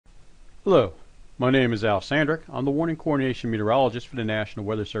Hello, my name is Al Sandrick. I'm the Warning Coordination Meteorologist for the National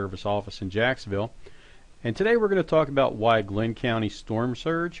Weather Service office in Jacksonville. And today we're going to talk about why Glynn County storm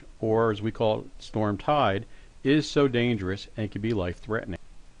surge, or as we call it, storm tide, is so dangerous and can be life-threatening.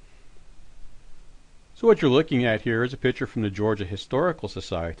 So what you're looking at here is a picture from the Georgia Historical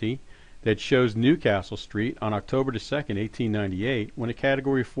Society that shows Newcastle Street on October 2nd, 1898, when a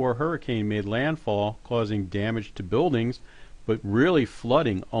Category 4 hurricane made landfall, causing damage to buildings, but really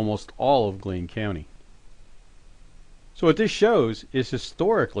flooding almost all of Glynn County. So what this shows is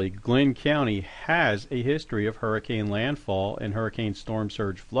historically Glynn County has a history of hurricane landfall and hurricane storm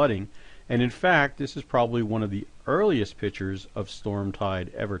surge flooding, and in fact this is probably one of the earliest pictures of storm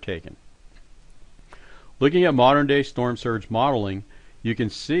tide ever taken. Looking at modern day storm surge modeling, you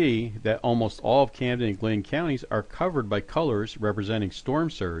can see that almost all of Camden and Glynn counties are covered by colors representing storm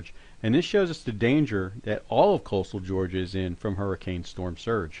surge, and this shows us the danger that all of coastal Georgia is in from hurricane storm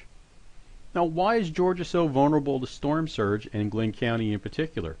surge. Now, why is Georgia so vulnerable to storm surge, and Glynn County in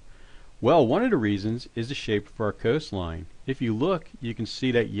particular? Well, one of the reasons is the shape of our coastline. If you look, you can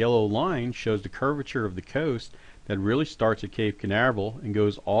see that yellow line shows the curvature of the coast that really starts at Cape Canaveral and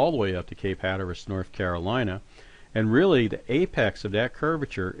goes all the way up to Cape Hatteras, North Carolina. And really, the apex of that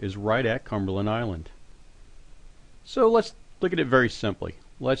curvature is right at Cumberland Island. So let's look at it very simply.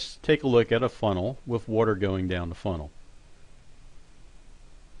 Let's take a look at a funnel with water going down the funnel.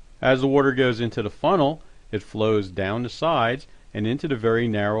 As the water goes into the funnel, it flows down the sides and into the very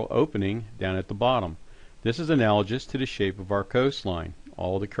narrow opening down at the bottom. This is analogous to the shape of our coastline.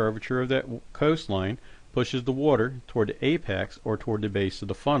 All the curvature of that coastline pushes the water toward the apex or toward the base of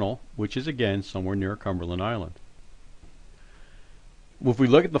the funnel, which is again somewhere near Cumberland Island. If we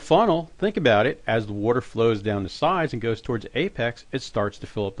look at the funnel, think about it, as the water flows down the sides and goes towards the apex, it starts to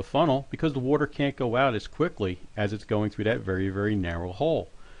fill up the funnel because the water can't go out as quickly as it's going through that very, very narrow hole.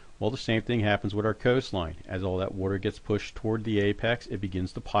 Well, the same thing happens with our coastline. As all that water gets pushed toward the apex, it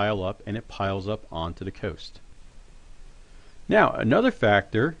begins to pile up, and it piles up onto the coast. Now, another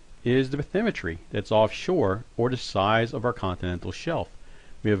factor is the bathymetry that's offshore, or the size of our continental shelf.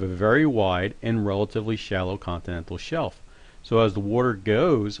 We have a very wide and relatively shallow continental shelf. So as the water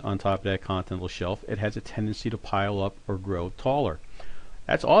goes on top of that continental shelf, it has a tendency to pile up or grow taller.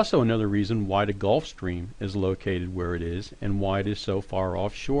 That's also another reason why the Gulf Stream is located where it is and why it is so far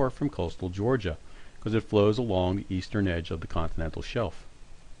offshore from coastal Georgia, because it flows along the eastern edge of the continental shelf.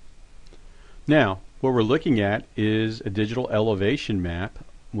 Now, what we're looking at is a digital elevation map,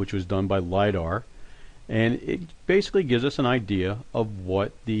 which was done by LiDAR, and it basically gives us an idea of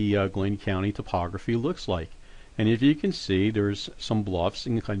what the Glynn County topography looks like. And if you can see, there's some bluffs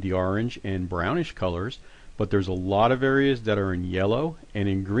in kind of the orange and brownish colors, but there's a lot of areas that are in yellow and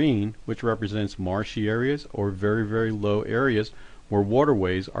in green, which represents marshy areas or very, very low areas where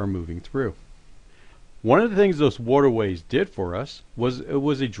waterways are moving through. One of the things those waterways did for us was it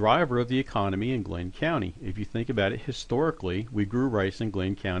was a driver of the economy in Glynn County. If you think about it historically, we grew rice in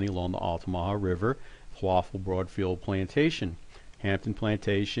Glynn County along the Altamaha River, Waffle Broadfield Plantation, Hampton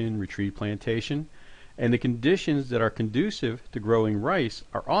Plantation, Retreat Plantation. And the conditions that are conducive to growing rice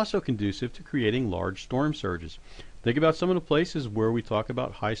are also conducive to creating large storm surges. Think about some of the places where we talk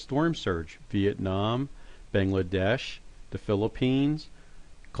about high storm surge: Vietnam, Bangladesh, the Philippines,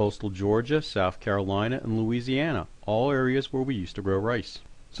 coastal Georgia, South Carolina, and Louisiana, all areas where we used to grow rice.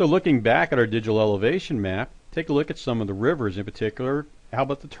 So looking back at our digital elevation map, take a look at some of the rivers in particular. How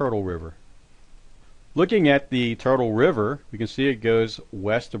about the Turtle River? Looking at the Turtle River, we can see it goes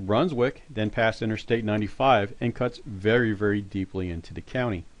west of Brunswick, then past Interstate 95, and cuts very, very deeply into the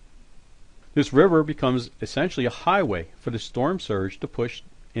county. This river becomes essentially a highway for the storm surge to push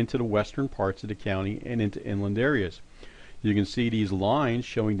into the western parts of the county and into inland areas. You can see these lines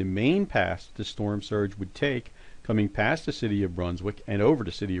showing the main paths the storm surge would take, coming past the city of Brunswick and over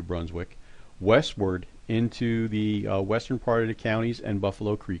the city of Brunswick, westward into the western part of the counties and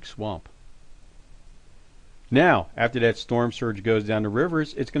Buffalo Creek Swamp. Now, after that storm surge goes down the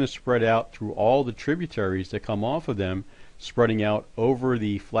rivers, it's going to spread out through all the tributaries that come off of them, spreading out over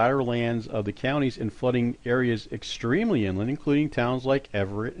the flatter lands of the counties and flooding areas extremely inland, including towns like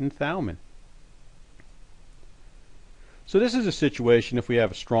Everett and Thowman. So this is a situation if we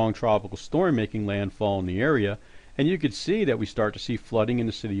have a strong tropical storm making landfall in the area, and you could see that we start to see flooding in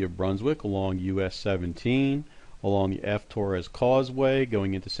the city of Brunswick along US 17, along the F. Torres Causeway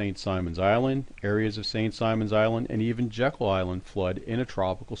going into St. Simon's Island, areas of St. Simon's Island, and even Jekyll Island flood in a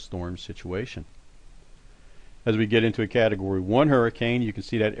tropical storm situation. As we get into a Category 1 hurricane, you can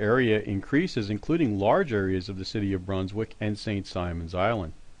see that area increases, including large areas of the city of Brunswick and St. Simon's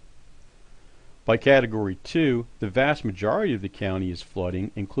Island. By Category 2, the vast majority of the county is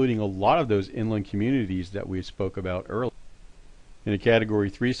flooding, including a lot of those inland communities that we spoke about earlier. In a Category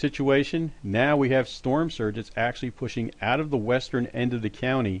 3 situation, now we have storm surge that's actually pushing out of the western end of the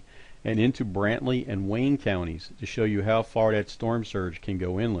county and into Brantley and Wayne counties to show you how far that storm surge can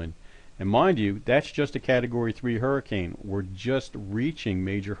go inland. And mind you, that's just a Category 3 hurricane. We're just reaching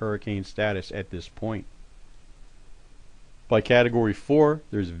major hurricane status at this point. By Category 4,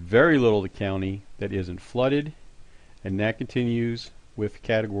 there's very little of the county that isn't flooded, and that continues with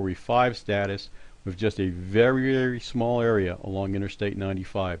Category 5 status, with just a very, very small area along Interstate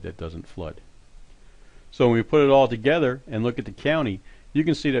 95 that doesn't flood. So when we put it all together and look at the county, you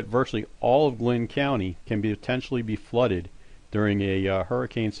can see that virtually all of Glynn County can potentially be flooded during a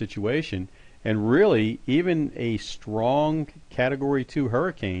hurricane situation, and really even a strong Category 2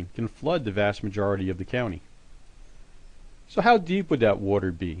 hurricane can flood the vast majority of the county. So how deep would that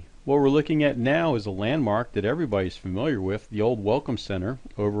water be? What we're looking at now is a landmark that everybody's familiar with, the old Welcome Center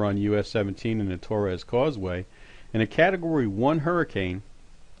over on US 17 and the Torres Causeway. In a Category 1 hurricane,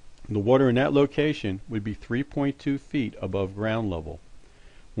 the water in that location would be 3.2 feet above ground level.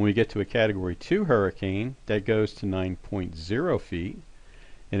 When we get to a Category 2 hurricane, that goes to 9.0 feet.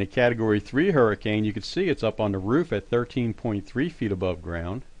 In a Category 3 hurricane, you can see it's up on the roof at 13.3 feet above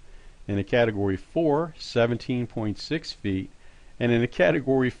ground. In a Category 4, 17.6 feet. And in a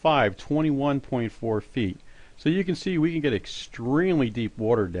Category 5, 21.4 feet. So you can see we can get extremely deep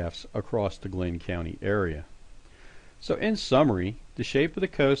water depths across the Glynn County area. So in summary, the shape of the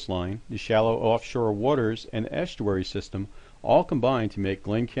coastline, the shallow offshore waters, and estuary system all combine to make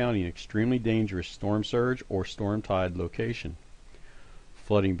Glynn County an extremely dangerous storm surge or storm tide location.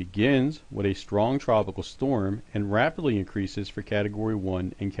 Flooding begins with a strong tropical storm and rapidly increases for Category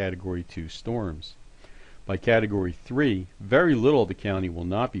 1 and Category 2 storms. By Category 3, very little of the county will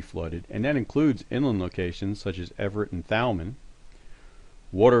not be flooded, and that includes inland locations such as Everett and Thalman.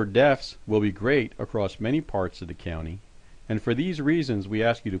 Water depths will be great across many parts of the county, and for these reasons we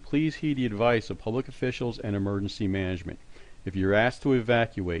ask you to please heed the advice of public officials and emergency management. If you're asked to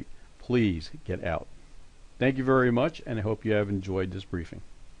evacuate, please get out. Thank you very much, and I hope you have enjoyed this briefing.